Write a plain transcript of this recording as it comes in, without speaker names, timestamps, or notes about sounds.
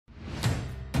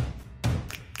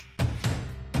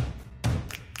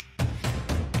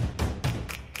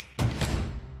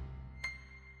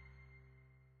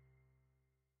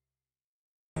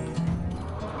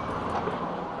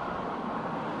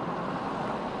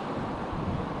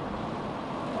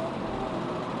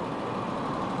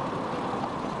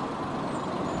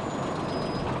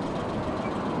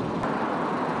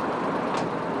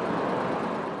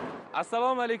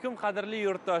Assalomu alaykum qadrli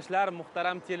yurtdoshlar,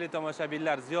 muhtaram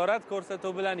teletomoshabinlar. Ziyorat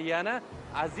ko'rsatuvi bilan yana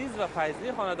aziz va fayzli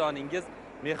xonadoningiz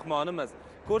mehmonimiz.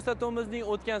 Ko'rsatuvimizning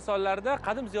o'tgan sonlarida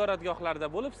qadim ziyoratgohlarda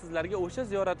bo'lib, sizlarga o'sha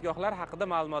ziyoratgohlar haqida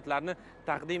ma'lumotlarni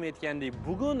taqdim etgandik.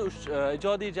 Bugun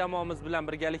ijodiy jamoamiz bilan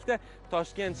birgalikda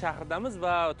Toshkent shahridamiz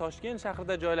va Toshkent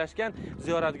shahrida joylashgan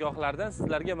ziyoratgohlardan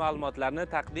sizlarga ma'lumotlarni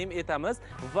taqdim etamiz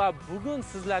va bugun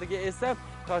sizlarga esa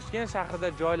Toshkent shahrida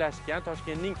joylashgan,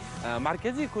 Toshkentning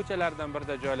markaziy ko'chalaridan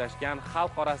birida joylashgan,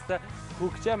 xalq orasida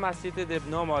Ko'kcha masjidi deb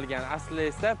nom olgan, asli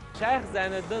esa Shayx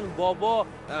Zayniddin bobo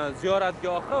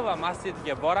ziyoratgohi va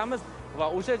masjidiga boramiz va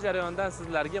o'sha jarayondan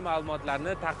sizlarga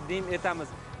ma'lumotlarni taqdim etamiz.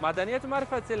 Madaniyat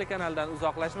ma'rifat telekanalidan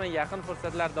uzoqlashmay, yaqin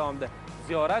fursatlar davomida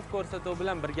ziyorat ko'rsatuvi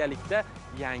bilan birgalikda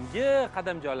yangi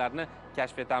qadamjolarni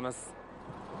kashf etamiz.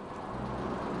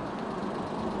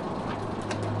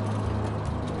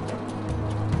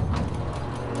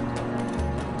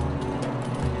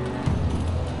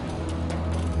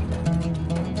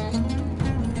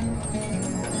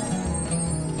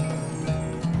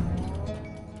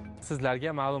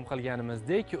 Sizlarga ma'lum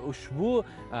qilganimizdek, ushbu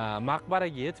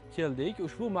maqbaraga yetib keldik.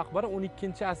 Ushbu maqbara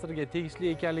 12-asrga tegishli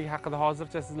ekanligi haqida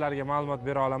hozircha sizlarga ma'lumot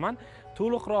bera olaman.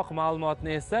 To'liqroq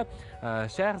ma'lumotni esa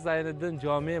Shayx Zayniddin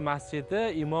jome masjidi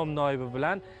imom noibi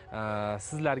bilan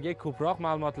sizlarga ko'proq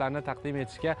ma'lumotlarni taqdim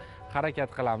etishga harakat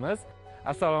qilamiz.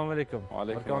 Assalomu alaykum.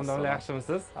 Alaykum assalom.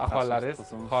 Yaxshimisiz? Ahvollaringiz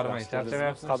hormang,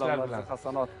 charchamayapsiz ishlar bilan.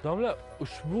 Domla,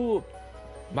 ushbu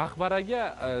maqbaraga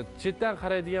chetdan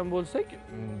qaraydigan bo'lsak,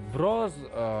 biroz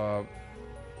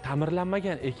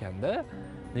ta'mirlanmagan ekanda,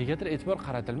 negadir e'tibor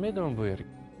qaratilmaydimi bu yerga?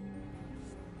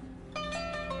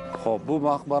 Xo'p, bu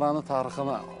maqbarani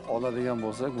tarixini oladigan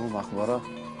bo'lsak, bu maqbara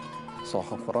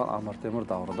sohibqiron Amir Temur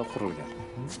davrida qurilgan.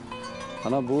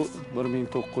 Mana bu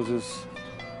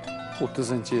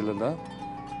 1930-yilda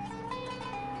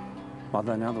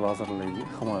Madaniyat vazirligi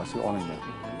himoyasiga olingan.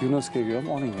 UNESCOga ham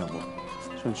olingan bu.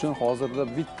 Shuning uchun hozirda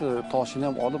bitta toshini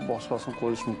ham olib boshqasini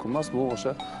qo'yish mumkin emas. Bu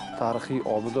o'sha tarixiy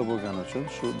obida bo'lgani uchun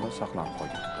shu saqlanib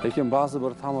qolgan. Lekin ba'zi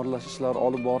bir ta'mirlash ishlari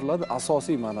olib boriladi.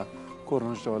 Asosiy mana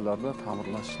ko'rinish joylarda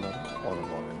ta'mirlash ishlari olib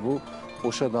boriladi. Bu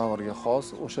o'sha davrga xos,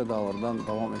 o'sha davrdan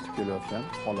davom etib kelayotgan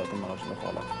holati mana shunday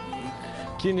holat.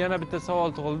 Keyin yana bitta savol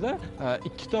tug'ildi.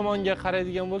 Ikki tomonga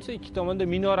qaraydigan bo'lsa, ikki tomonda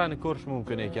minorani ko'rish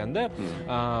mumkin ekanda.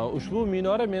 Ushbu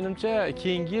minora menimcha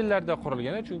keyingi yillarda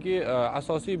qurilgan, chunki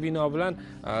asosiy bino bilan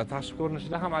tashqi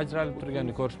ko'rinishida ham ajralib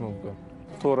turganini ko'rish mumkin.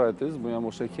 To'g'ri aytdingiz, bu ham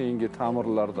o'sha keyingi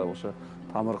ta'mirlarda, o'sha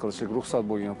ta'mir qilishlik ruxsat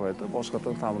bo'lgan paytda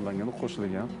boshqadan ta'mirlangani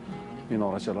qo'shilgan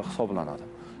minorachalar hisoblanadi.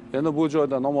 Endi bu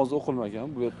joyda namoz o'qilmagan,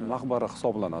 bu maqbara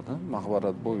hisoblanadi. Maqbara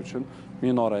bo'y uchun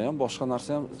minora ham, boshqa narsa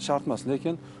ham shart emas,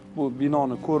 lekin bu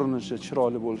binoni ko'rinishi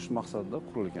chiroyli bo'lish maqsadida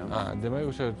qurilgan. Demak,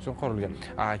 o'sha uchun qurilgan.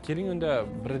 Keling unda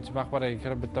birinchi maqbaraga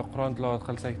kirib bitta Qur'on tilovat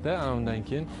qilsak-da, undan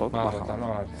keyin ma'lumotlarni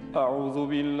olamiz. A'udhu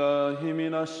billahi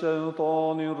minash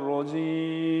shaytonir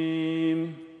rojim.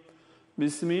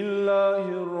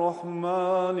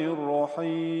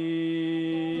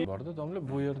 Bismillahirrohmanirrohim. Borda domla,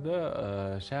 bu yerda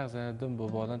Shayx Zayniddin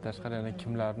bobodan tashqari yana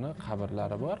kimlarni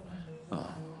qabrlari bor?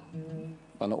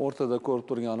 Mana o'rtada ko'rib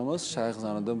turganimiz Shayx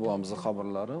Zayniddin bobomizning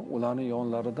qabrlari, ularning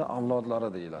yonlarida avlodlari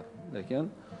deyiladi. Lekin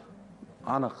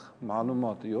aniq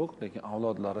ma'lumot yo'q, lekin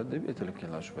avlodlari deb aytilib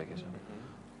keladi shu paytgacha.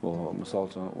 Bu misol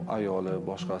uchun ayoli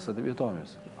boshqasi deb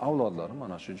aytolmaymiz. Avlodlari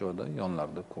mana shu joyda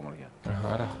yonlarida ko'milgan.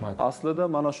 Rahmat. Aslida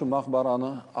mana shu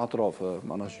maqbarani atrofi,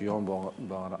 mana shu yon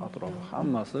bag'ri atrofi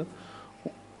hammasi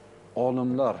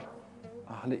olimlar,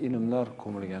 ahli ilmlar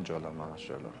ko'milgan joylar mana shu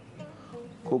joylar.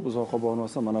 Ko'p uzoqqa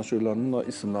bormasa, mana shu ularning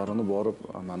ismlarini borib,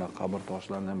 mana qabr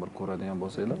toshlarini ham bir ko'radigan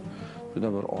bo'lsanglar, juda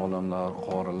bir olimlar,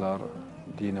 qorilar,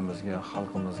 dinimizga,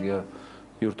 xalqimizga,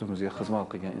 yurtimizga xizmat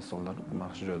qilgan insonlar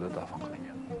mana shu joyda dafn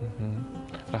qilingan.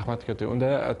 Rahmat katta. Unda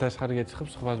tashqariga chiqib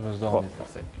suhbatimizni davom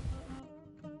ettirsak.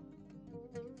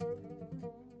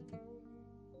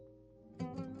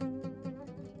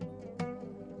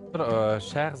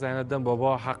 Shayx Zayniddin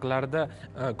bobo haqlarida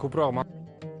ko'proq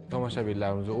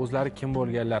tomoshabinlarimiz o'zlari kim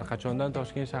bo'lganlar, qachondan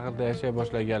Toshkent shahrida yashay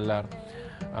boshlaganlar,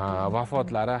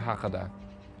 vafotlari haqida.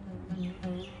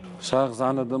 Shayx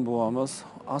Zayniddin bobomiz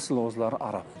asli o'zlari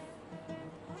arab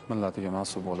millatiga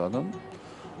mansub bo'ladi.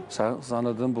 Shayx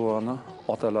Zayniddin boboni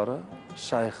otalari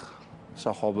Shayx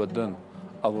Shahobiddin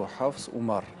Abu Hafs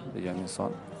Umar degan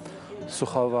inson.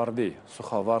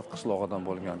 Suxavard qishlog'idan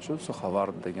bo'lgan uchun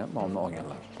Suxavard degan nomni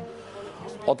olganlar.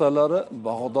 Otalari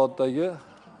Bag'doddagi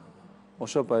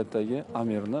o'sha paytdagi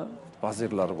amirni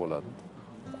vazirlari bo'ladi.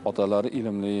 Otalari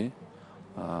ilmli,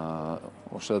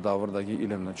 o'sha davrdagi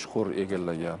ilmni chuqur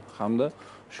egallagan hamda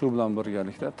shu bilan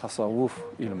birgalikda tasavvuf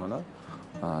ilmini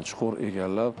chuqur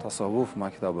egallab tasavvuf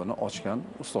maktabini ochgan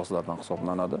ustozlardan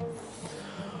hisoblanadi.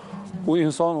 U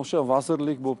inson o'sha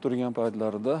vazirlik bo'lib turgan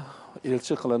paytlarida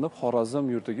elchi qilinib Xorazm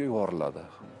yurtiga yuboriladi.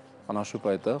 Ana shu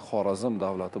paytda Xorazm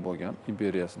davlati bo'lgan,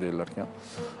 imperiyasi deyilar ekan.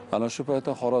 Ana shu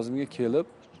paytda Xorazmga kelib,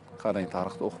 qarang,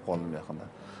 tarixda o'qib qoldim yaqinda.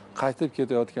 Qaytib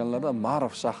ketayotganlarda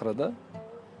Marv shahrida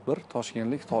bir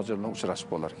toshkentlik tojirlar uchrashib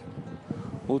qolar ekan.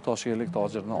 Bu toshkentlik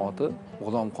tojirning oti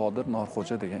G'ulom Qodir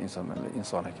Norxo'ja degan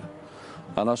inson ekan.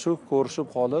 Ana shu ko'rishib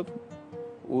qolib,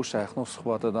 u shayxning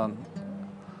suhbatidan,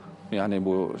 ya'ni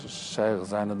bu Shayx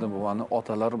Zayniddin buvani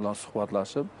otalari bilan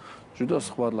suhbatlashib, juda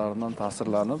suhbatlaridan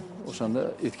ta'sirlanib, o'shanda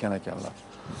aytgan ekanlar.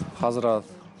 Hazrat,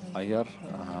 agar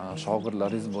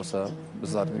shogirdlaringiz bo'lsa,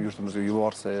 bizlarni yurtimizga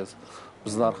yuborsangiz,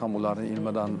 bizlar ham ularning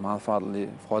ilmidan manfaatli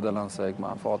foydalansak,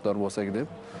 manfaatdor bo'lsak deb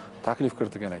taklif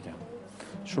kiritgan ekan.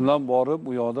 Shundan borib,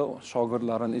 u yoqda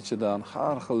shogirdlarining ichidan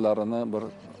har xillarini bir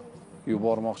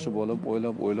yubormoqchi bo'lib,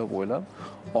 o'ylab,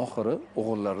 oxiri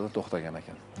o'g'illarida to'xtagan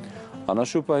ekan. Ana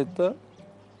shu paytda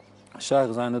Shayx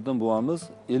Zayniddin buvamiz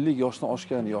 50 yoshdan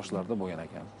oshgan yoshlarda bo'lgan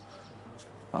ekan.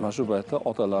 Ana shu paytda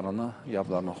otalarini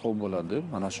gaplarini xo'p bo'ladi deb,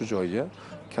 mana shu joyga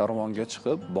karvonga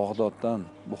chiqib, Bag'doddan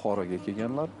Buxoroga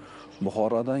kelganlar.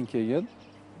 Buxorodan keyin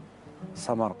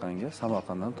Samarqandga,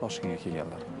 Samarqanddan Toshkentga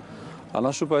kelganlar.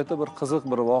 Ana shu paytda bir qiziq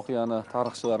bir voqeani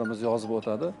tarixchilarimiz yozib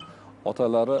o'tadi.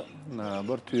 Otalari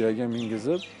bir tuyaga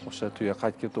mingizib, o'sha tuya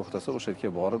qaytga to'xtasa, o'sha yerga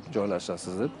borib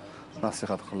joylashasiz deb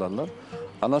nasihat qiladilar.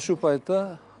 Ana shu paytda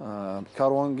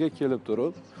karvonga kelib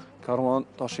turib, karvon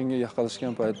Toshkentga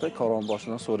yaqinlashgan paytda karvon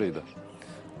boshidan so'raydi.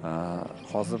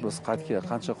 Hozir biz qaytga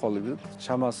qancha qoldi deb,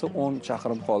 chamasi 10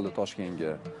 chaqirim qoldi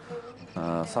Toshkentga.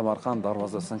 Samarqand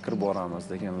darvozasidan kirib boramiz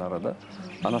deganlarida,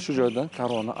 ana shu joydan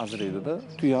karvonni ajraydida,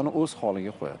 tuyani o'z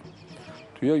holiga qo'yadi.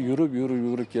 Tuya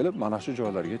yurib kelib, mana shu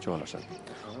joylarga joylashadi.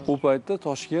 U paytda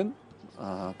Toshkent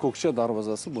Ko'kcha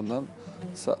darvozasi bundan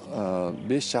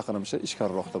 5 chaqirimcha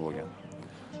ichkariroqda bo'lgan.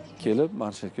 Kelib,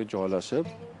 mana shu yerga joylashib,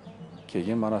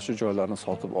 keyin mana shu joylarni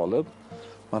sotib olib,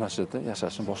 mana shu yerda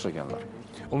yashashni boshlaganlar.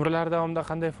 Umrlari davomida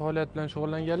qanday faoliyat bilan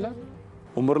shug'ullanganlar?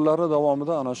 Umrlari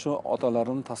davomida ana shu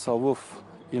otalarining tasavvuf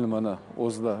ilmini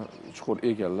o'zida chuqur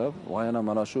egallab, va yana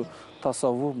mana shu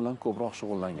tasavvuf bilan ko'proq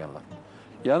shug'ullanganlar.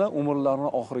 Yana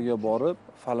umrlarining oxiriga borib,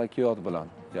 falakiyot bilan,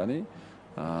 ya'ni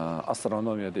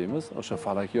astronomiya deymiz, o'sha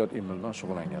falakiyot ilmi bilan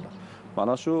shug'ullanganlar.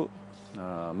 Mana shu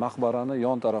maqbarani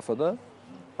yon tarafida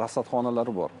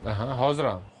rasadxonalari bor.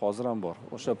 Hozir ham bor.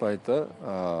 O'sha paytda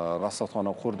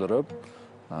rasadxona qurdirib,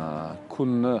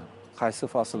 kunni qaysi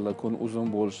faslda kun uzun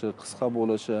bo'lishi, qisqa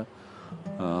bo'lishi,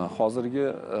 hozirgi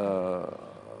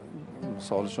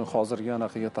misol uchun hozirgi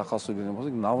anaqiga taqosul bergan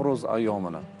bo'lsak, Navro'z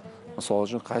ayyomini, misol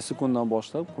uchun qaysi kundan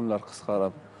boshlab kunlar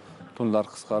qisqarib, tunlar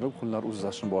qisqarib, kunlar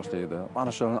uzilishni boshlaydi.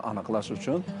 Mana shularni aniqlash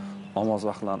uchun, namoz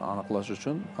vaqtlarini aniqlash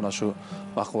uchun ana shu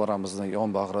maqbaramizning yon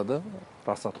bag'rida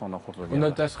rasadxona qurilgan.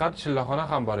 Undan tashqari chillaxona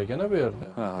ham bor ekan bu yerda.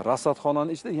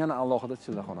 Rasadxonaning ichida yana alohida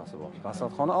chillaxonasi bor.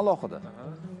 Rasadxona alohida.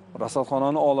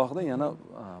 Rasadxonani alohida yana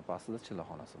pastida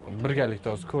chillaxonasi bor. Birgalikda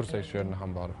o'zi ko'rsak shu yerni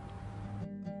ham borib.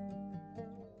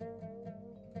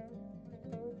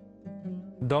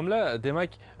 Domla,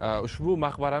 demak, ushbu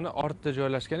maqbarani ortda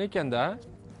joylashgan ekanda,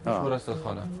 ushbu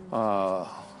rasadxona.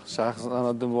 Shayx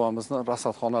Zayniddin buvamizning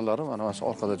rasadxonalari mana shu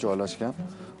orqada joylashgan.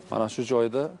 Mana shu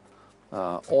joyda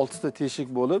 6 ta teshik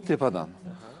bo'lib tepadan.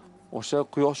 O'sha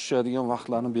quyosh tushadigan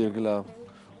vaqtlarni belgilab,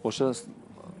 o'sha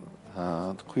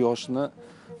quyoshni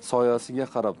soyasiga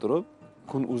qarab turib,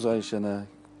 kun uzayishini,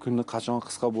 kunni qachon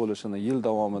qisqa bo'lishini, yil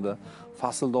davomida,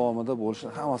 fasl davomida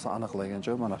bo'lishini hammasi aniqlagan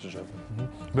joy mana shu joy.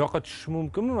 Bu yoqqa tushish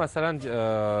mumkinmi? Masalan,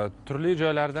 turli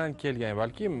joylardan kelgan,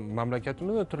 balki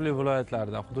mamlakatimizning turli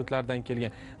viloyatlaridan, hududlardan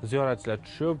kelgan ziyoratchilar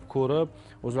tushib, ko'rib,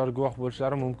 o'zlari guvoh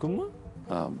bo'lishlari mumkinmi?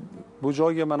 Bu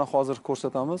joyga mana hozir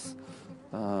ko'rsatamiz.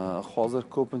 Hozir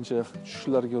ko'pincha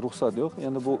tushishlarga ruxsat yo'q.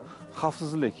 Endi bu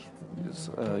xavfsizlik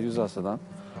yuzasidan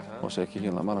o'sha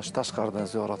kelganlar mana shu tashqaridan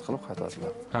ziyorat qilib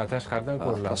qaytadilar. Tashqaridan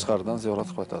ko'riladi. Tashqaridan ziyorat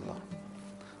qilib qaytadilar.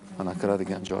 Mana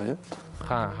kiradigan joyi.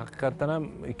 Haqiqatan ham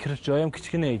kirish joyi ham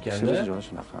kichkina ekan. Kirish joyi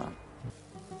shunaqa.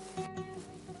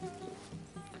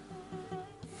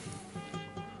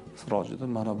 Sirojiddin,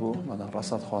 mana bu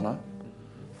rasadxona.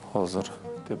 Hozir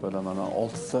tepada mana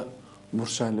 6 ta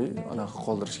burchakli anaqa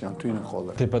qoldirishgan, tuyni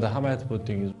qoldirgan. Tepada ham aytib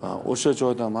o'tdingiz. O'sha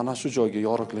joydan mana shu joyga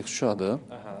yorug'lik tushadi.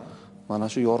 Mana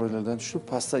shu yorug'likdan tushib,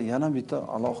 pastda yana bitta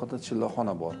alohida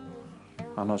chillaxona bor.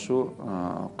 Ana shu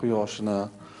quyoshni,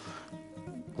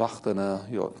 vaqtini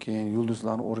yoki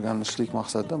yulduzlarni o'rganishlik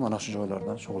maqsadida mana shu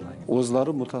joylardan shug'ullangan.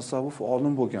 O'zlari mutasavvuf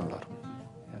olim bo'lganlar.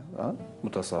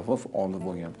 Mutasavvuf olim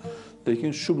bo'lgan.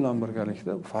 Lekin shu bilan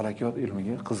birgalikda falakiyot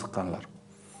ilmiga qiziqqanlar.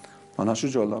 Mana shu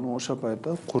joylarni o'sha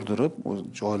paytda qurdirib, o'z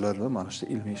joylarida mana shu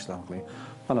ilmiy ishlar qilgan.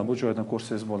 Mana bu joydan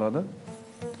ko'rsangiz bo'ladi.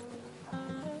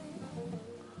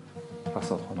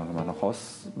 Rasadxonalar mana xos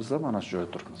bizlar mana shu joyda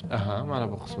turibmiz. Aha, mana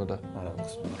bu qismida. Mana bu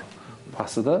qismida.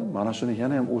 Pastida mana shuni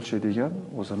yana ham o'lchaydigan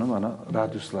o'zini mana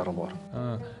radiuslari bor.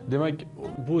 Demak,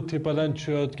 bu tepadan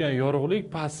tushayotgan yorug'lik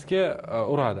pastga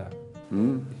uradi.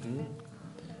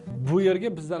 Bu yerga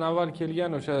bizdan avval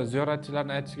kelgan o'sha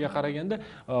ziyoratchilarning aytishiga qaraganda,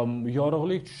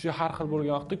 yorug'lik tushishi har xil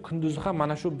bo'lgan vaqtda kunduzi ham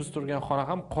mana shu biz turgan xona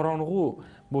ham qorong'u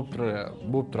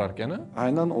bo'lib turar ekan.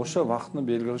 Aynan o'sha vaqtni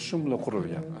belgilash uchun bular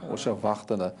qurilgan. O'sha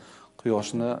vaqtida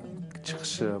quyoshni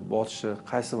chiqishi, botishi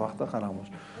qaysi vaqtda qarang.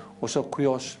 O'sha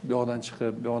quyosh bu yoqdan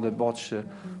chiqib, bu yoqda botishi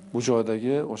bu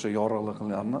joydagi o'sha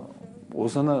yorug'liklarni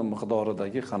o'zini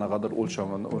miqdoridagi qanaqadir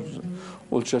o'lchamini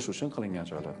o'lchash uchun qilingan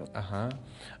joylardir. Aha.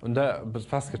 Unda biz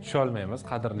pastga tusha olmaymiz,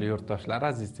 qadrli yurtdoshlar,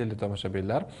 aziz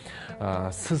teletomoshabinlar.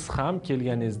 Siz ham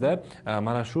kelganingizda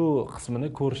mana shu qismini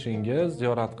ko'rishingiz,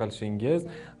 ziyorat qilishingiz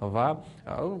va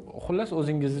xullas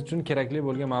o'zingiz uchun kerakli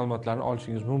bo'lgan ma'lumotlarni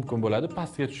olishingiz mumkin bo'ladi.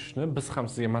 Pastga tushishni biz ham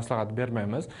sizga maslahat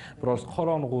bermaymiz. Biroz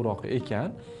qorong'uroq ekan.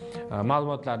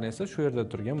 Ma'lumotlarni esa shu yerda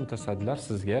turgan mutasaddilar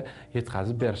sizga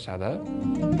yetkazib berishadi.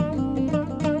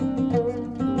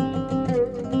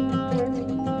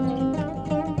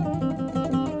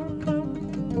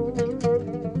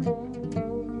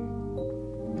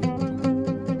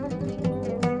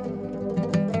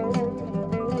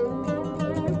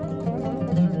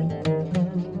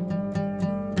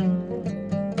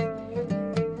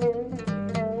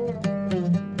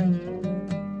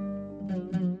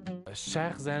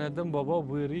 Shayx Zayniddin bobo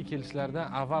bu yerga kelishlaridan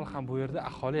avval ham bu yerda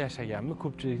aholi yashaganmi,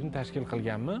 ko'pchilikni tashkil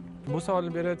qilganmi? Bu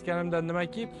savolni berayotganimdan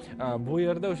nimaki, bu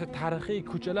yerda o'sha tarixiy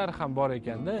ko'chalar ham bor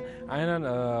ekanda, aynan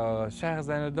Shayx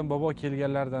Zayniddin bobo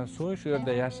kelganlardan so'ng shu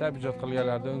yerda yashab, ijod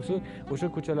qilganlardan so'ng o'sha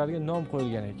ko'chalarga nom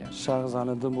qo'yilgan ekan. Shayx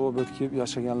Zayniddin bobo bu yerga kelib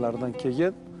yashaganlardan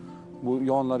keyin bu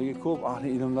yonlariga ko'p ahli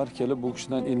ilmlar kelib, bu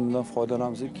kishidan ilmdan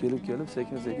foydalanamiz deb kelib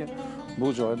sekin-sekin bu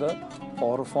joyda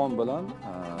orifon bilan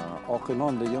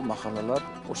oqilon degan mahallalar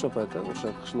o'sha paytda o'sha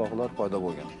qishloqlar paydo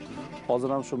bo'lgan. Hozir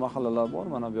ham shu mahallalar bor.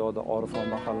 Mana bu yoqda orifon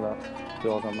mahalla, bu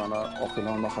yoqda mana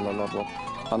oqilon mahallalar bor.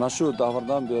 Ana shu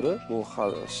davrdan beri bu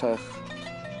Shayx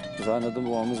Zayniddin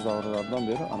bobomiz davrlaridan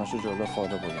beri ana shu joylar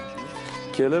foyda bo'lgan.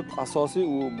 Kelib asosiy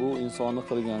bu insonni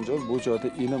qilgan joy, bu joyda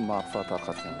ilm-maърифат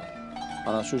tarqatganlar.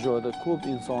 Ana shu joyda ko'p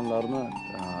insonlarni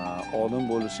olim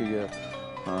bo'lishiga,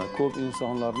 ko'p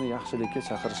insonlarni yaxshilikka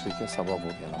chaqirishlikka sabab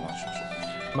bo'lgan mana shu.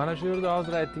 Mana shu yerda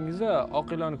hozir aytdingiz,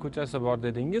 Oqilon ko'chasi bor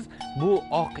dedingiz. Bu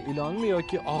oq ilonmi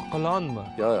yoki oqilonmi?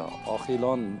 Yo'q,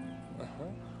 oqilon.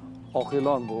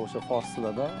 Oqilon bu o'sha fors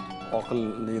tilida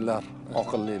oqillilar.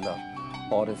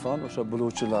 Orifon o'sha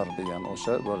biluvchilar degan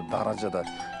o'sha bir darajada,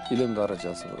 ilm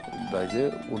darajasidagi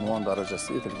unvon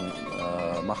darajasida aytilgan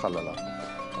mahallalar.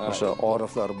 O'sha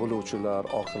oriflar, biluvchilar,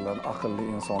 oqillar, aqlli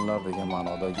insonlar degan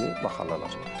ma'nodagi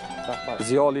mahallalar.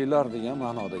 Ziyolilar degan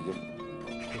ma'nodagi.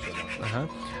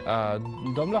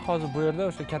 Domla, hozir bu yerda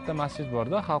o'sha katta masjid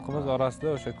borda, xalqimiz orasida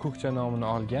o'sha ko'kcha nomini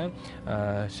olgan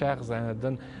Shayx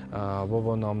Zayniddin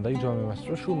bobo nomidagi jome masjid.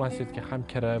 Shu masjidga ham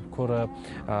kirib, ko'rib,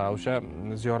 o'sha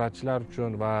ziyoratchilar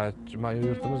uchun va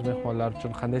yurtimiz mehmonlari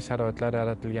uchun qanday sharoitlar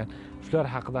yaratilgan, shular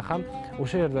haqida ham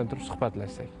o'sha yerdan turib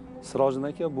suhbatlashsak. Sirojiddin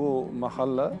aka, bu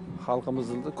mahalla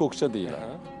xalqimizda ko'kcha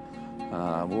deyiladi.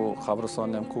 Bu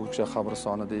qabristonni ham ko'kcha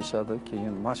qabristoni deyishadi.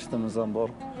 Keyin masjidimiz ham bor.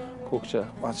 Ko'kcha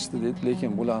masjidi deydi,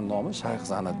 lekin bularning nomi Shayx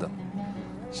Zayniddin.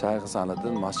 Shayx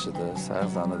Zayniddin masjidi, Shayx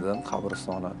Zayniddin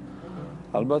qabristoni.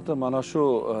 Albatta mana shu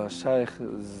Shayx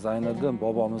Zayniddin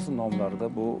bobomizning nomlarida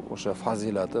bu o'sha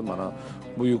fazilati, mana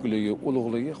buyukligi,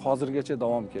 ulug'ligi hozirgacha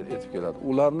davom etib keladi.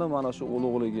 Ularni mana shu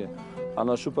ulug'ligi,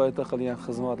 ana shu paytda qilgan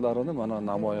xizmatlarini mana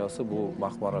namoyasi bu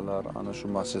maqbaralar, ana shu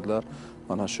masjidlar,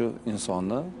 mana shu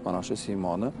insonni, mana shu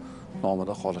siymoni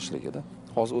nomida qolishligida.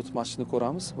 Hozir o'tib masjidni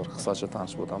ko'ramiz, bir qisqacha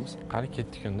tanishib o'tamiz. Qani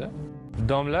ketdik unda.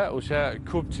 Domla, o'sha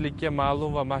ko'pchilikka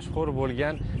ma'lum va mashhur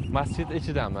bo'lgan masjid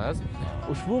ichidamiz.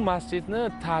 Ushbu masjidni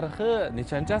tarixi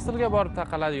nechanchi asrga borib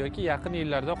taqaladi yoki yaqin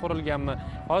yillarda qurilganmi?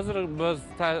 Hozir biz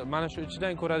mana shu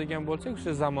ichidan ko'radigan bo'lsak,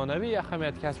 o'sha zamonaviy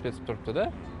ahamiyat kasb etib turibdi-da.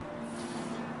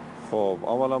 Xo'p,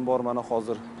 avvalambor mana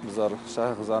hozir bizlar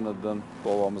Shayx Zayniddin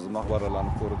bobomizning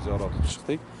maqbaralarini ko'rib ziyorat qilib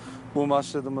chiqdik. Bu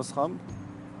masjidimiz ham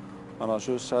mana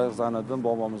shu Shayx Zayniddin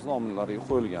bobomizning nomlariga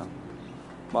qo'yilgan.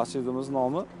 Masjidimiz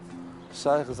nomi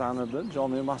Shayx Zayniddin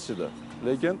jome masjidi.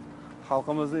 Lekin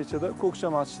xalqimizning ichida ko'kcha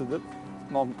masjidi deb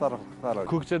nom tarqalgan.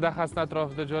 Ko'kcha dahasining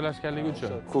atrofida joylashganligi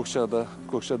uchun.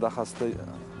 Ko'kcha dahasida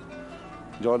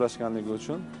joylashganligi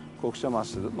uchun ko'kcha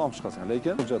masjidi deb nom chiqargan.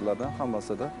 Lekin hujjatlardan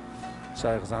hammasida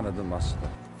Shayx Zayniddin masjidi.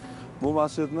 Bu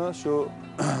masjidni shu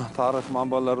tarix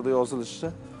manbalarida yozilishicha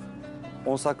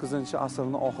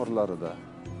 18-asrning oxirlarida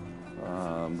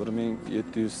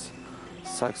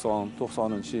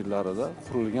 1780-90 yillarida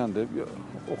qurilgan deb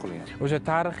o'qilgan. O'sha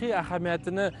tarixiy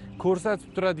ahamiyatini ko'rsatib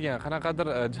turadigan qanaqadir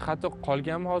jihati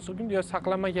qolganmi hozirgi kunda yo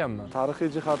saqlanmaganmi? Tarixiy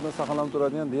jihatni saqlanib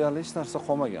turadigan deyarli hech narsa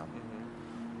qolmagan.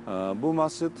 Bu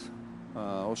masjid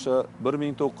o'sha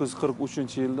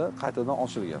 1943-yilda qaytadan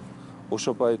ochilgan.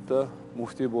 O'sha paytda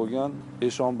muftiy bo'lgan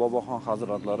Eshon boboxon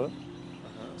hazratlari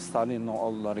Stalinning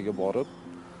oldilariga borib,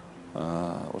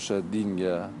 o'sha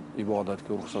dinga,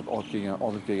 ibodatga ruxsat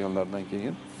olib kelganlardan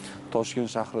keyin Toshkent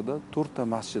shahrida 4 ta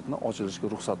masjidni ochilishga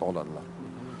ruxsat oladilar.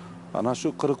 Ana shu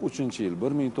 43-yil,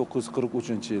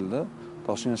 1943-yilda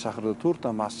Toshkent shahrida 4 ta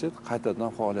masjid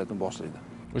qaytadan faoliyatini boshlaydi.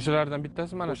 O'shalardan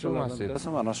bittasi mana shu masjid. Bittasi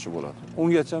mana shu bo'ladi.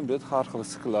 Ungacha bu yer har xil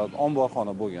sklad,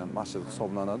 omborxona bo'lgan masjid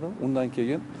hisoblanadi. Undan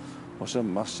keyin o'sha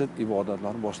masjid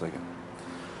ibodatlarni boshlagan.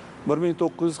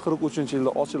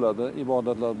 1943-yilda ochiladi,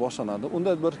 ibodatlar boshlanadi.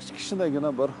 Unda bir kichkinagina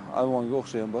bir ayvonga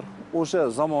o'xshagan bir o'sha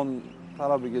zamon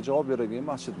talabiga javob beradigan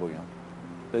masjid bo'lgan.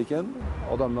 Lekin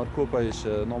odamlar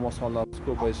ko'payishi, namozxonlar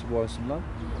ko'payishi bois bilan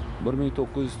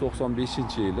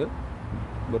 1995-yili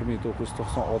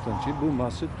 1996-yil bu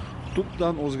masjid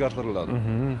tubdan o'zgartiriladi.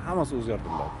 Hammasi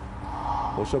o'zgartiriladi.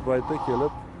 O'sha paytda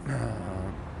kelib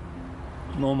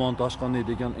No'mon Toshqonli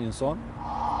degan inson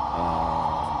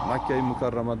Makka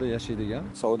mukarramada yashaydigan,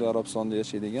 Saudiya Arabistonida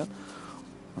yashaydigan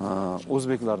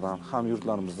o'zbeklardan, ham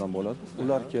yurtlarimizdan bo'ladi.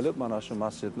 Ular kelib mana shu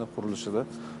masjidning qurilishida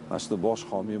masjidda bosh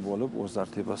homiy bo'lib, o'zlari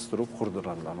tepasida turib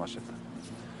qurdiradilar masjidni.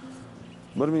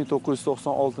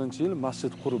 1996-yil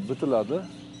masjid qurib bitiladi.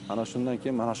 Ana shundan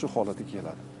keyin mana shu holatga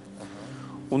keladi.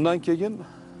 Undan keyin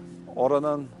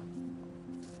oradan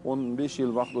 15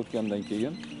 yil vaqt o'tgandan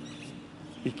keyin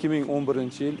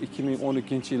 2011-yil,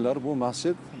 2012-yillar bu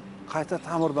masjid qayta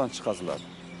ta'mirdan chiqaziladi.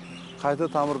 Qayta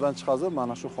ta'mirdan chiqazib,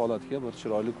 mana shu holatga bir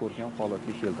chiroyli ko'rkam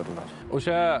holatga keltiriladi.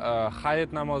 O'sha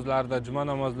hayit namozlarida, juma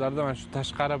namozlarida mana shu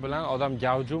tashqari bilan odam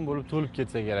gavjum bo'lib to'lib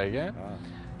ketsa kerak.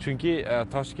 Chunki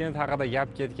Toshkent haqida gap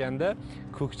ketganda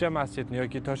Ko'kcha masjidini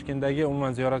yoki Toshkentdagi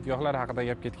umuman ziyoratgohlar haqida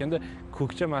gap ketganda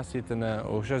Ko'kcha masjidini,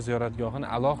 o'sha ziyoratgohini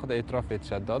alohida e'tirof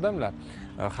etishadi odamlar.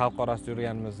 Xalq orasida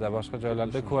yurganimizda, boshqa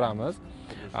joylarda ko'ramiz.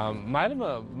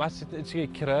 Maylimi, masjidning ichiga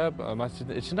kirib,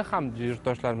 masjidning ichini ham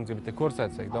yurtdoshlarimizga bitta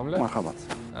ko'rsatsak, domla? Marhamat.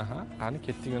 Qani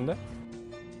ketdik unda.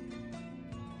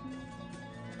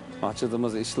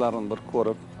 Masjidimiz ishlarini bir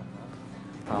ko'rib,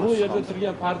 bu yerda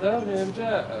turgan pardalar menimcha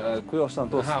quyoshdan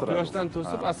to'sib turadi. Quyoshdan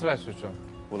to'sib asrash uchun.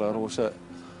 Bular o'sha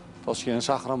Toshkent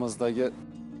shahrimizdagi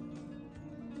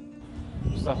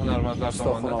usta hunarmandlar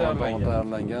tomonidan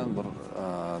tayyorlangan bir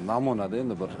namunada,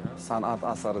 endi bir san'at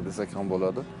asari desak ham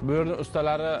bo'ladi. Bu yerning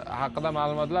ustalari haqida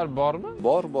ma'lumotlar bormi?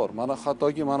 Bor. Mana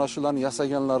hattoki mana shularni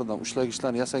yasaganlardan,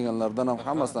 ushlagichlarni yasaganlardan ham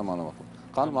hammasidan ma'lumot bor.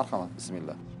 Qani, marhamat,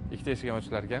 bismillah. Ikkita eshik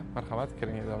ochlar ekan. Marhamat,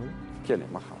 kiring domla. Keling,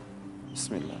 marhamat.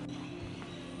 Bismillah.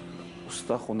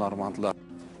 Usta hunarmandlar.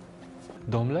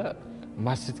 Domla,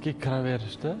 masjidga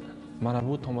kiraverishda mana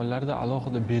bu tomonlarda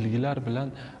alohida belgilar bilan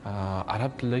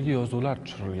arab tilidagi yozuvlar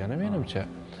tushirilgan menimcha.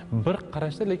 Bir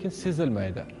qarashda lekin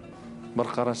sezilmaydi. Bir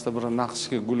qarashda bir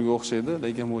naqshga, gulga o'xshaydi,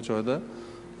 lekin bu joyda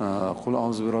Qul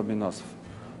a'uzu bi robbin nas.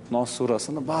 Nos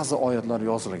surasining ba'zi oyatlari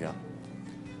yozilgan.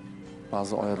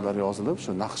 Ba'zi oyatlar yozilib,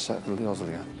 shu naqsh shaklida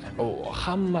yozilgan.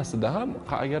 Hammasida ham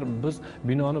agar biz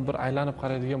binoni bir aylanib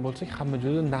qaraydigan bo'lsak, hamma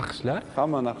joyda naqshlar,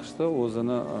 hamma naqshda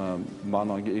o'zini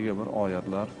ma'noga ega bir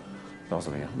oyatlar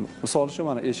yozilgan. Misol uchun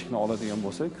mana eshikni oladigan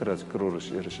bo'lsak, kiraverish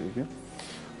erishiga.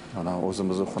 Mana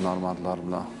o'zimizning hunarmandlar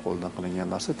bilan qo'ldan qilingan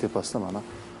narsa tepasida mana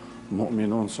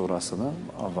Mu'minun surasining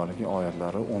avvalgi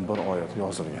oyatlari 11 oyat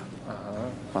yozilgan.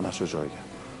 Mana shu joyga.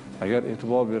 Agar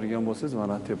e'tibor bergan bo'lsangiz,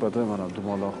 mana tepada mana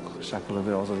dumaloq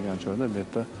shaklida yozilgan joyda bu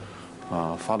yerda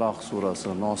Falaq surasi,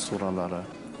 Nos suralari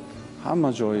hamma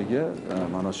joyiga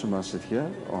mana shu masjidga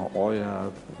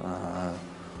oyat,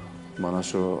 mana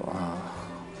shu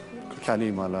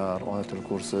kalimalar, oyatul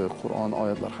kursi, Qur'on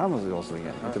oyatlari hammasi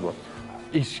yozilgan. E'tibor.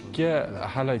 Eshikka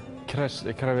hali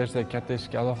kiraversak, katta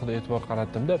eshikka alohida e'tibor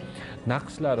qaratdimda,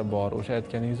 naqshlari bor. O'sha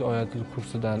aytganingiz oyatul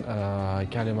kursidan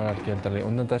kalimalar keltirilgan.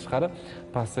 Undan tashqari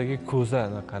pastdagi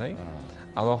ko'zani qarang.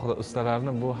 Alohida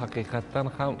ustalarning bu haqiqatdan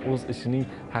ham o'z ishining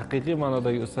haqiqiy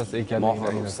ma'nodagi ustasi ekanligini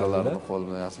anglatadi. Qo'l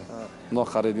bilan yozib. Bundoq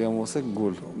qaraydigan bo'lsak,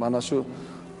 gul.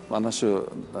 Mana shu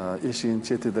eshikning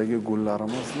chetidagi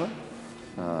gullarimizni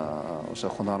o'sha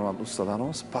hunarmand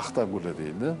ustalarimiz paxta guli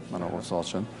deydi. Mana o'sha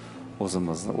uchun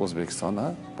o'zimizning O'zbekistonda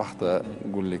paxta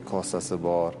gullik kosasi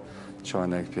bor,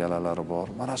 choynak piyolalari bor.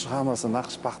 Mana shu hammasi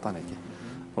naqsh paxtaniki.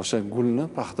 O'sha gulni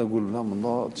paxta gul bilan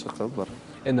bundoq chiqib bir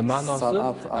Endi ma'nosi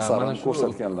san'at asarini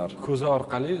ko'rsatganlar. Ko'zi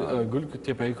orqali gul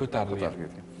tepaga ko'tarilgan.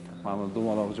 Mana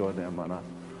dumaloq joyda ham mana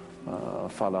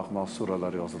falaq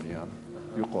suralari yozilgan.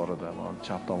 Yuqorida,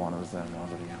 chap tomonimizda ham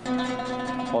yozilgan.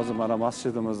 Hozir mana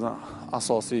masjidimizning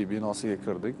asosiy binosiga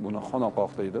kirdik. Buni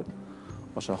xonaqoh deydi.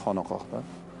 O'sha xonaqohda.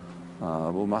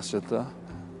 Bu masjidda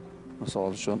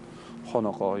misol uchun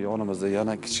xonaqoh yonimizda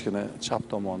yana kichkina chap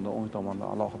tomonda, o'ng tomonda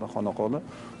alohida xonaqohlar.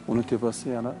 Uni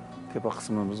tepasida yana tepa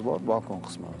qismimiz bor, balkon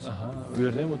qismimiz. Bu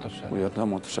yerda ham o'tirishadi. Bu yerda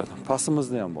ham o'tirishadi.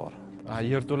 Pastimizda ham bor.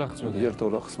 Yerto'la qismida.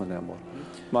 Yerto'la qismida ham bor.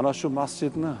 Mana shu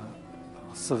masjidni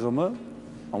sig'imi,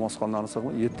 namozxonalarning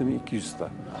sig'imi 7200 ta.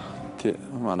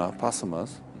 Mana pastimiz,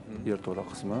 yerto'la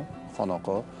qismi,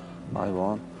 xonaqoh,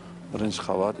 ayvon, birinchi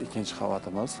qavat, ikkinchi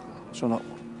qavatimiz. Shuni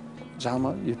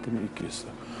jami 7200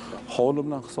 ta. Hovli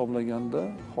bilan hisoblaganda,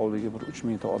 hovliga bir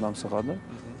 3000 ta odam sig'adi.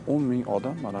 10,000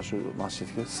 odam mana shu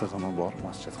masjidga sig'imi bor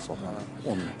masjid hisoblanadi.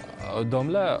 10,000.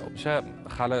 Domla, o'sha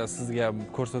hali sizga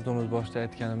ko'rsatuvimiz boshida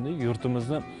aytganimdek,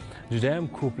 yurtimizni juda ham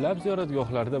ko'plab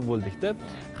ziyoratgohlarda bo'ldikda.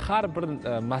 Har bir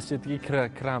masjidga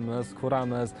kiramiz,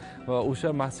 ko'ramiz va o'sha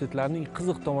masjidlarning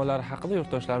qiziq tomonlari haqida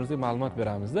yurtdoshlarimizga ma'lumot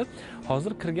beramizda.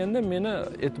 Hozir kirganda meni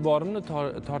e'tiborimni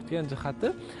tortgan jihati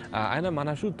aynan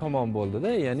mana shu tomon bo'ldida,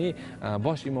 ya'ni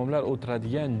bosh imomlar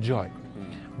o'tiradigan joy.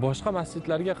 Boshqa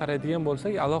masjidlarga qaraydigan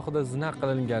bo'lsak, alohida zina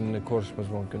qilinganini ko'rishimiz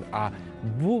mumkin.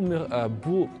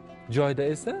 Bu joyda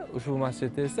esa, ushbu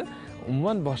masjidda esa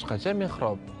umuman boshqacha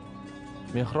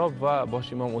mehrob va bosh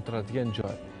imom o'tiradigan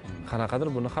joy. Qanaqadir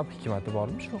buni ham hikmati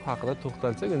bormi? Shu haqida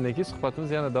to'xtalsak, undan keyin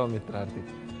suhbatimizni yana davom ettirardik.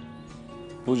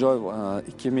 Bu joy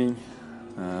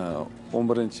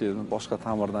 2011-yil boshqa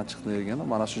ta'mirdan chiqdi deganda,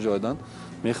 mana shu joydan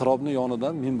mehrobning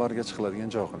yonidan minbarga chiqiladigan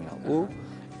joy qilgan. U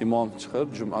imom chiqib,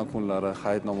 juma kunlari,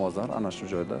 hayit namozlari ana shu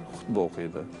joyda xutba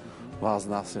o'qiydi, va'z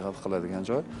nasihat qiladigan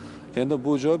joy. Endi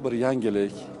bu joy bir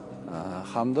yangilik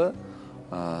hamda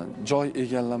joy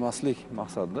egallamaslik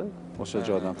maqsadida o'sha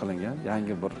joydan qilingan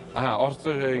yangi bir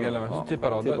ortiqcha joy egallamaslik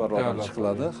teparoqda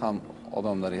chiqiladi, ham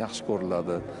odamlar yaxshi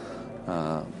ko'riladi.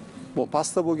 Bu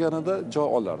pastda bo'lganida joy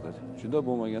olardi. Juda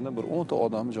bo'lmaganda bir 10 ta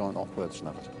odam joyini olib qo'yadi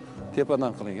shunaqa.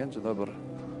 Tepadan qilingan juda bir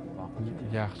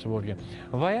yaxshi bo'lgan.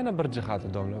 Va yana bir jihati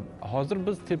domla. Hozir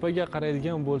biz tepaga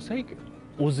qaraydigan bo'lsak,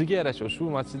 o'ziga yarasha shu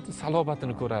masjidning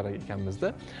salobatini ko'rar ekanmizda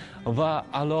va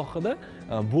alohida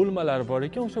bo'lmalar bor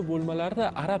ekan. O'sha bo'lmalarda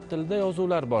arab tilida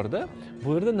yozuvlar borda. Bu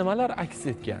yerda nimalar aks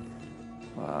etgan?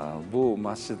 Bu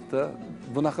masjidda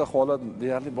bunaqa holat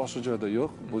deyarli boshqa joyda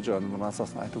yo'q. Bu joyning bir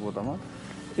narsasini aytib o'taman.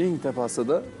 Eng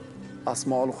tepasida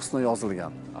Asmoul Husna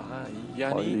yozilgan.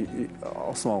 Ya'ni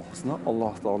Asmoul Husna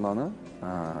Alloh taolaning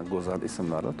go'zal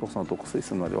ismlari, 99 ta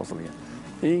ismlar yozilgan.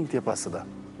 Eng tepasida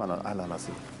mana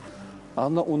aylanasiga.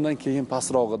 Ammo undan keyin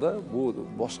pastrog'ida bu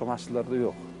boshqa masjidlarda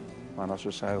yo'q. Mana shu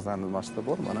Shayx Zayniddin masjidi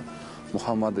bor, mana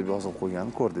Muhammad deb yozib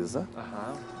qo'yganini ko'rdingizda.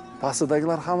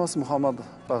 Pastidagilar hammasi Muhammad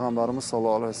payg'ambarimiz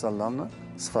sollallohu alayhi vasallamning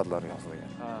sifatlari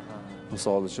yozilgan.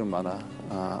 Misol uchun mana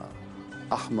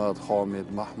Ahmad, Homid,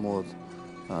 Mahmud,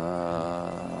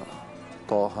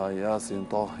 Toha, Yasin,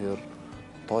 Tohir,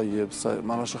 Toyib,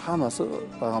 mana shu hammasi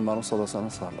payg'ambarimiz sollallohu alayhi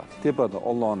vasallam sifatlari. Tepada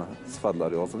Allohning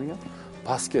sifatlari yozilgan.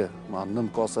 Pastga mana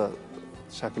nimkosa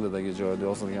shaklidagi joyda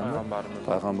yozilgan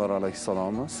payg'ambar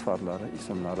alayhissalomning sifatlari,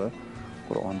 ismlari,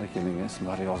 Qur'onda kelgan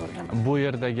ismlari yozilgan. Bu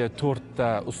yerdagi 4 ta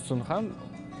ustun ham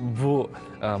bu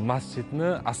masjidni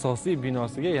asosiy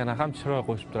binosiga yana ham chiroy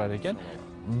qo'shib turar ekan.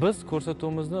 Biz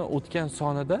ko'rsatuvimizni o'tgan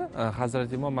sonida Hazrat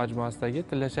Imom majmuasidagi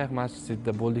Tilla Shayx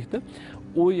masjidida bo'ldikda,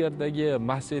 u yerdagi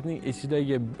masjidning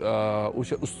ichidagi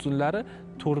o'sha ustunlari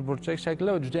to'rtburchak shaklda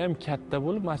va juda ham katta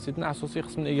bo'lib, masjidning asosiy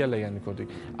qismini egallaganini ko'rdik.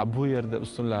 Bu yerda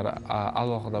ustunlari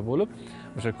alohida bo'lib,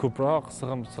 o'sha ko'proq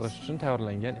sig'ish uchun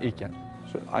tayyorlangan ekan.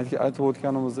 Shu aytib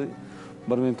o'tganimizdek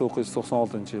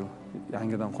 1996-yil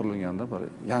yangidan qurilganda bir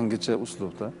yangicha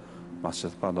uslubda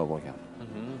masjid paydo bo'lgan.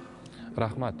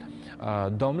 Rahmat.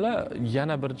 Domla,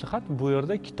 yana bir jihat, bu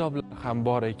yerda kitoblar ham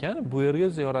bor ekan. Bu yerga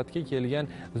ziyoratga kelgan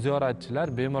ziyoratchilar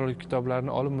bemalol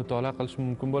kitoblarni olib mutolaa qilish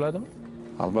mumkin bo'ladimi?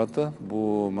 Albatta, bu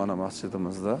mana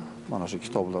masjidimizda mana shu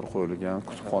kitoblar qo'yilgan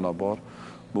kutubxona bor.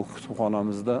 Bu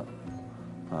kutubxonamizda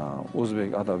o'zbek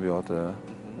adabiyoti,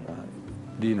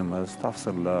 dinimiz,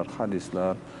 tafsirlar,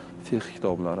 hadislar, fiqh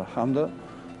kitoblari hamda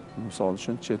misol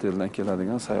uchun chet eldan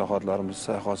keladigan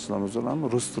sayohatchilarimiz bilan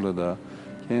rus tilida,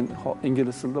 keyin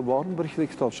ingliz tilida bor bir ikkita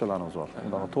kitobchalarimiz bor.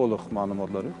 Bundan to'liq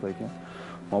ma'lumotlar yo'q, lekin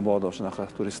mabodo shunaqa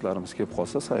turistlarimiz kelib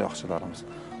qolsa, sayyohchilarimiz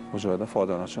bu joyda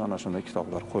foydalanuvchi ana shunday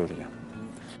kitoblar qo'yilgan.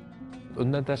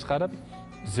 Undan tashqari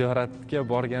ziyoratga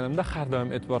borganimda har doim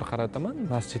e'tibor qarataman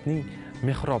masjidning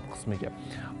mehrob qismiga.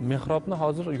 Mehrobni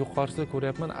hozir yuqorisida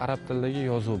ko'ryapman, arab tilidagi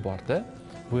yozuv borda.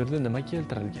 Bu yerda nima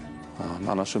keltirilgan?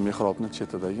 Mana shu mihrobning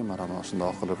chetidagi mana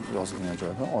shunday qilib yozilgan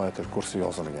joyda oyatul kursi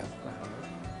yozilgan.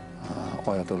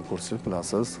 Oyatul kursi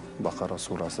bilasiz, Baqara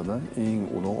surasida eng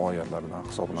ulug' oyatlardan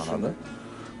hisoblanadi.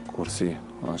 Kursi,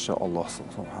 o'sha Alloh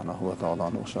subhanahu va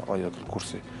taoloning o'sha oyatul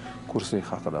kursi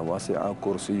haqida vasi'a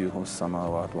kursiyuhum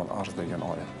samawati val arz degan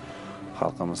oyat.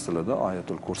 Xalqimiz tilida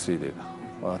oyatul kursi deydi.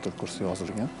 Oyatul kursi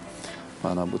yozilgan.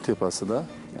 Mana bu tepasida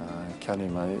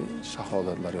kalima-i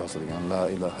shahodatlar yozilgan. La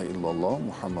ilaha illalloh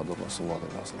Muhammadur rasululloh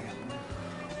deb yozilgan.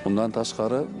 Bundan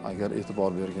tashqari, agar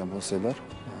e'tibor bergan bo'lsanglar,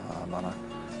 mana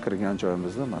kirgan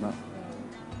joyimizda mana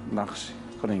naqsh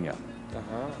qilingan.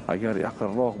 Agar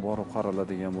yaqinroq borib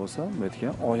qaraladigan bo'lsa, bu yerga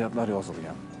oyatlar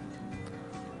yozilgan.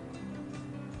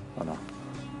 Mana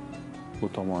bu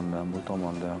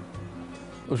tomondan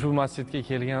Ushbu masjidga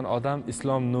kelgan odam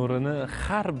islom nurini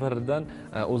har biridan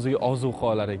o'ziga ozuqa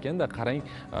olar ekanda. Qarang,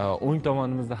 o'ng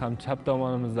tomonimizda ham, chap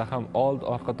tomonimizda ham, old,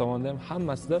 orqa tomonda ham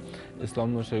hammasida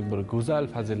islomning o'sha bir go'zal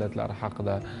fazilatlari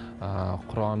haqida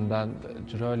Qur'ondan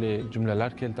chiroyli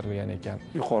jumlalar keltirilgan ekan.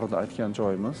 Yuqorida aytgan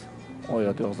joyimiz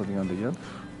oyat yozilgan degan.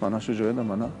 Mana shu joyda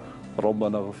mana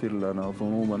Robbana g'fir lana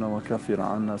zunubana va kaffir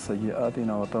anna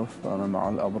sayyiatina va tawaffana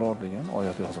ma'al abrar degan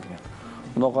oyat yozilgan.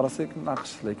 Buni qarasak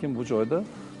naqsh, lekin bu joyda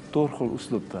 4 xil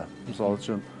uslubda. Misol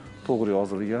uchun to'g'ri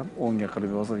yozilgan, o'ngga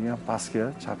qilib yozilgan, pastga,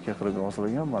 chapga qilib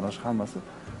yozilgan. Mana shu hammasi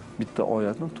bitta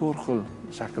oyatning 4 xil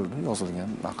shaklda yozilgan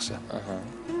naqshi.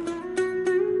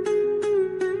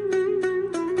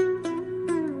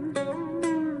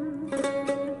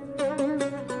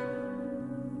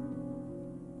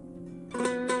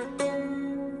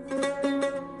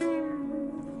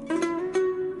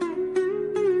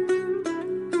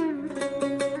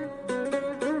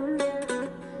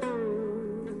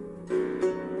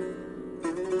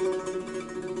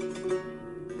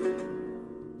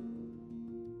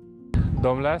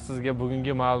 Domla, sizga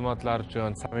bugungi ma'lumotlar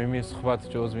uchun, samimiy suhbat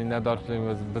uchun o'z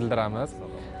minnatdorchiligimizni bildiramiz.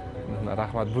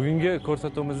 Rahmat. Bugungi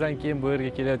ko'rsatuvimizdan keyin bu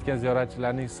yerga kelayotgan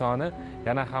ziyoratchilarning soni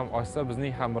yana ham oshsa,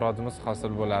 bizning ham murodimiz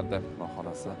hosil bo'lardi.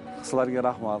 Xolasi. Sizlarga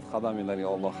rahmat, qadaminglarga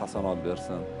Alloh hasanot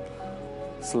bersin.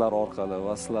 Sizlar orqali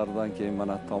va sizlardan keyin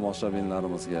mana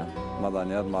tomoshabinlarimizga,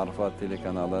 Madaniyat, ma'rifat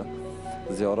telekanali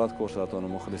Ziyorat ko'rsatuvini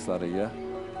muxlislariga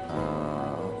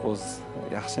o'z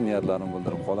yaxshi niyatlarimni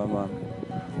bildirib qolaman.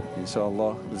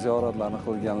 İnşallah ziyoratlarni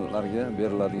qilganlarga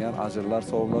beriladigan ajrlar,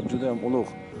 savoblar juda ham ulug'.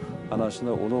 Ana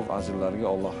shunday ulug' ajrlarga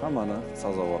Alloh hammani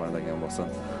sazovor aylagan bo'lsin.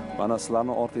 Mana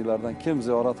sizlarning ortinglardan kim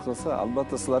ziyorat qilsa,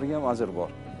 albatta sizlarga ham ajr bor.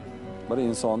 Bir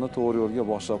insonni to'g'ri yo'lga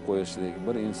boshlab qo'yishlik,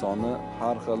 bir insonni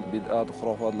har xil bid'at,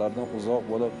 xurofotlardan uzoq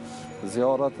bo'lib,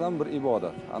 ziyorat ham bir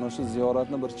ibodat. Ana shu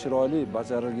ziyoratni bir chiroyli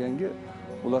bajarilganga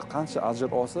ular qancha ajr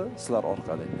olsa, sizlar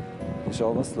orqali.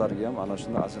 İnşallah sizlarga ham ana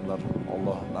shunday ajrlar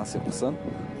Alloh nasib qilsin.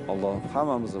 Alloh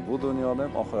hammamizni bu dunyoda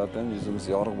ham, oxiratda ham yuzimiz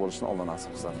yorug' bo'lishini Alloh nasib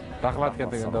qilsin. Rahmat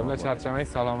kattakon domla, charchamang,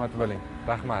 salomat bo'ling.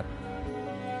 Rahmat.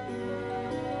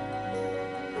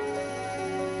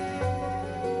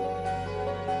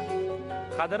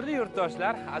 Qadrli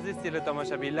yurtdoshlar, aziz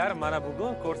teletomoshabinlar, mana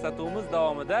bugun ko'rsatuvimiz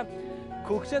davomida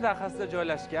Ko'kcha dahasida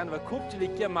joylashgan va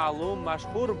ko'pchilikka ma'lum,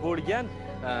 mashhur bo'lgan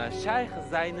Shayx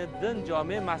Zayniddin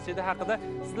jome masjidi haqida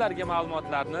sizlarga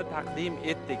ma'lumotlarni taqdim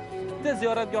etdik. Bitta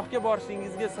ziyoratgohga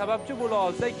borishingizga sababchi bo'la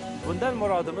olsak, bundan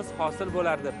murodimiz hosil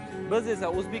bo'lardi. Biz esa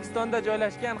O'zbekistonda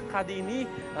joylashgan qadimiy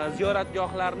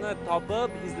ziyoratgohlarni topib,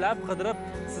 izlab, qidirib,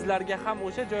 sizlarga ham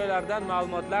o'sha joylardan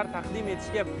ma'lumotlar taqdim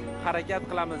etishga harakat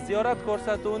qilamiz. Ziyorat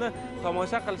ko'rsatuvini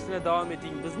tomosha qilishni davom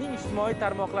eting. Bizning ijtimoiy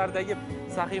tarmoqlardagi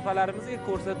sahifalarimizga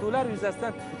ko'rsatuvlar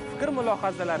yuzasidan fikr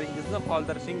mulohazalaringizni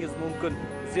qoldirishingiz mumkin.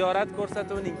 Ziyorat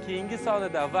ko'rsatuvining keyingi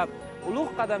sonida va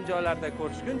ulug' qadamjolarda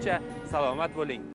ko'rishguncha salomat bo'ling.